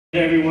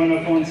Everyone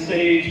up on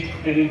stage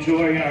and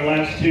enjoying our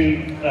last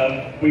tune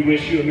of We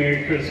Wish You a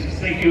Merry Christmas.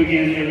 Thank you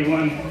again,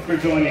 everyone, for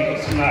joining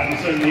us tonight. We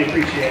certainly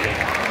appreciate it.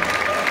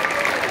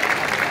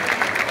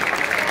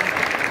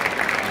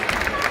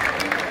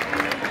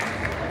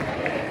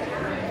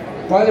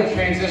 While they're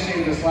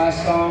transitioning to this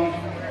last song,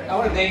 I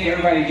want to thank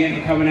everybody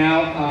again for coming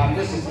out.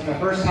 This is the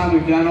first time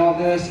we've done all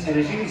this, and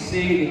as you can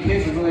see, the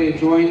kids are really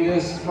enjoying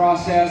this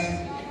process.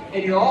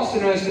 And you'll also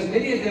notice that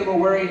many of them are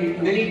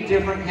wearing many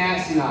different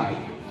hats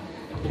tonight.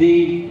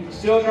 The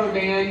steel drum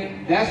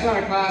band, that's not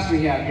a class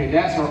we have here.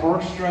 That's our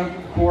orchestra,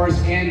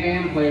 chorus, and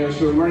band players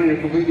who are learning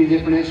a completely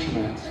different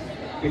instruments.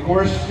 The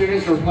chorus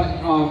students are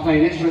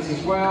playing instruments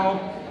as well.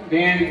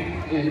 Band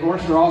and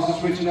orchestra are also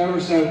switching over,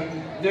 so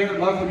their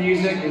love for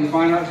music and the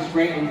fine arts is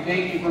great, and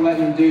thank you for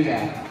letting them do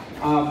that.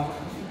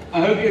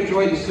 I hope you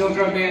enjoyed the steel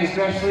drum band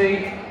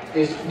especially.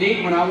 It's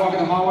neat when I walk in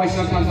the hallway,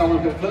 sometimes I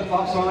want to put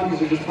flip-flops on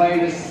because they're just playing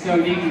this. It's so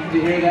neat to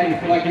hear that. You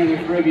feel like you're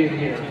in the Caribbean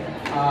here.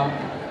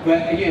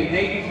 But again,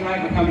 thank you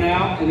tonight for coming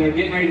out, and they're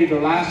getting ready to do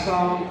their last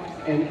song,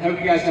 and hope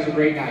you guys have a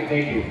great night.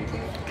 Thank you.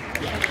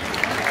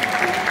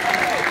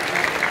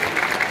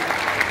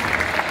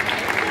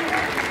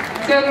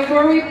 So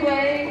before we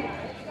play,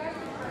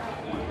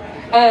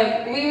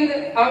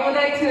 I would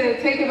like to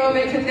take a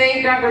moment to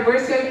thank Dr.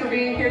 Bristow for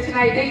being here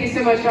tonight. Thank you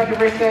so much, Dr.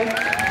 Bristow.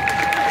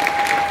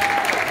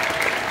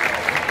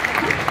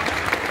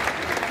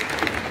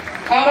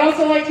 I would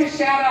also like to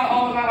shout out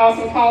all of my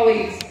awesome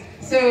colleagues.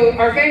 So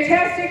our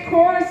fantastic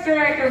chorus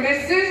director,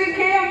 Miss Susan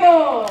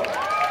Campbell.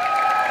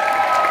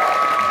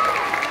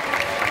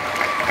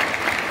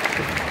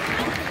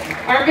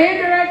 Our band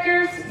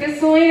directors, Miss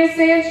Selena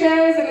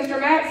Sanchez and Mr.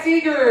 Matt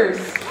Seegers.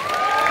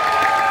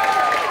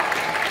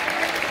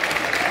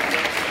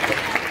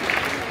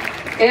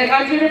 And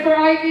I'm Jennifer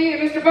Ivey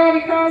and Mr.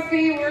 Bobby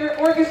Crosby, we're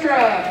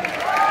orchestra.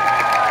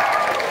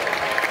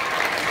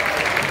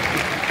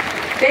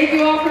 Thank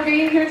you all for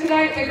being here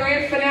tonight. The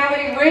grand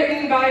finale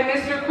written by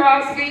Mr.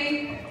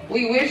 Crosby.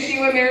 We wish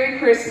you a Merry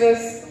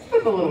Christmas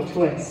with a little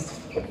twist.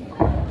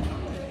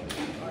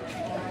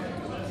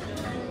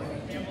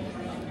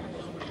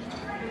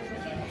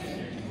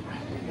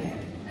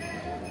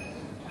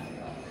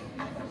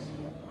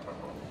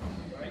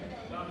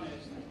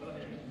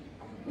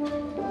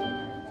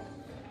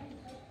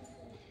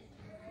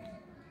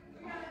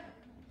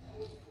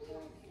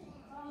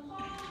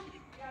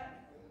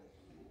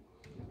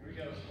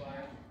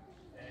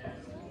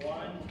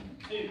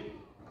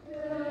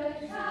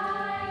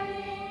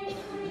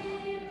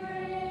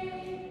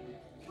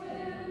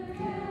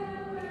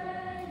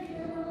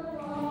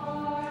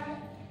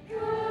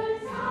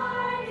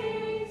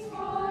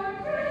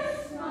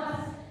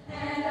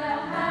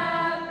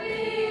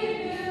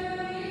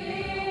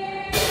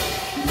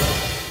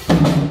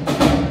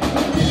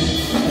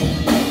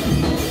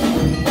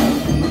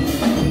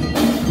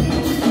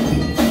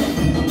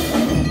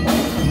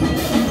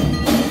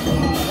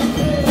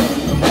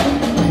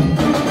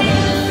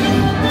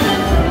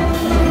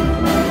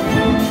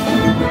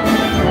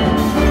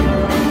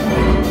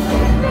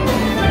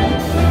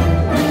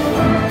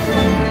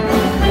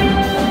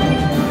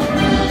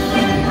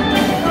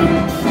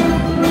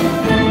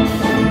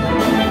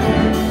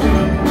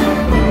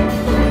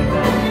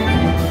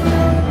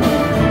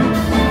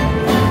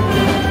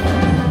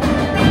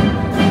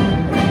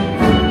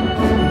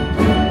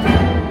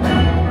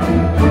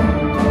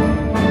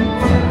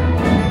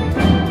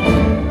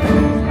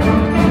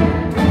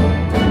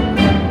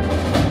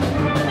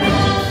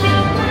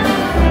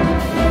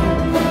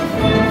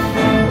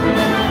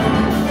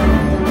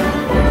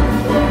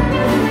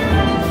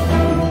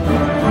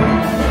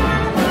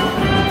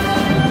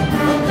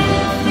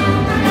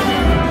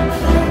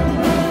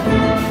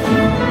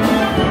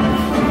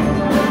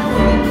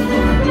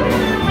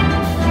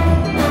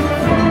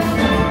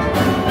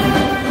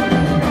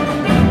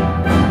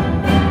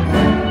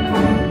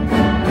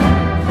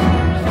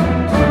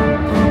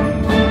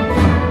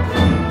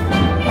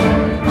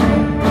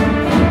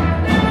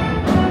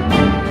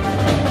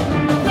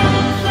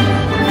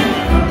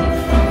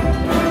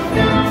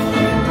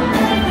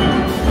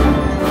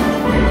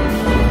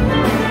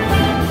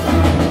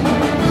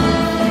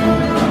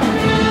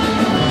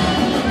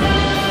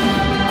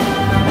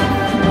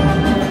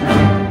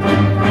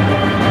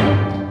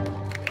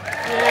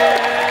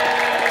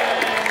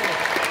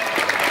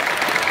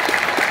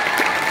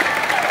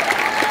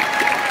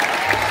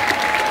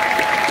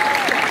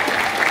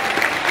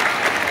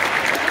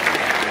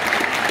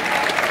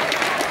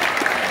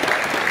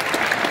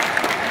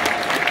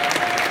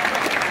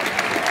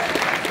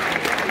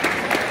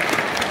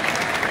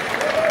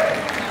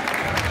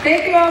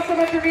 Thank you all so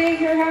much for being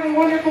here. Have a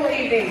wonderful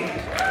evening.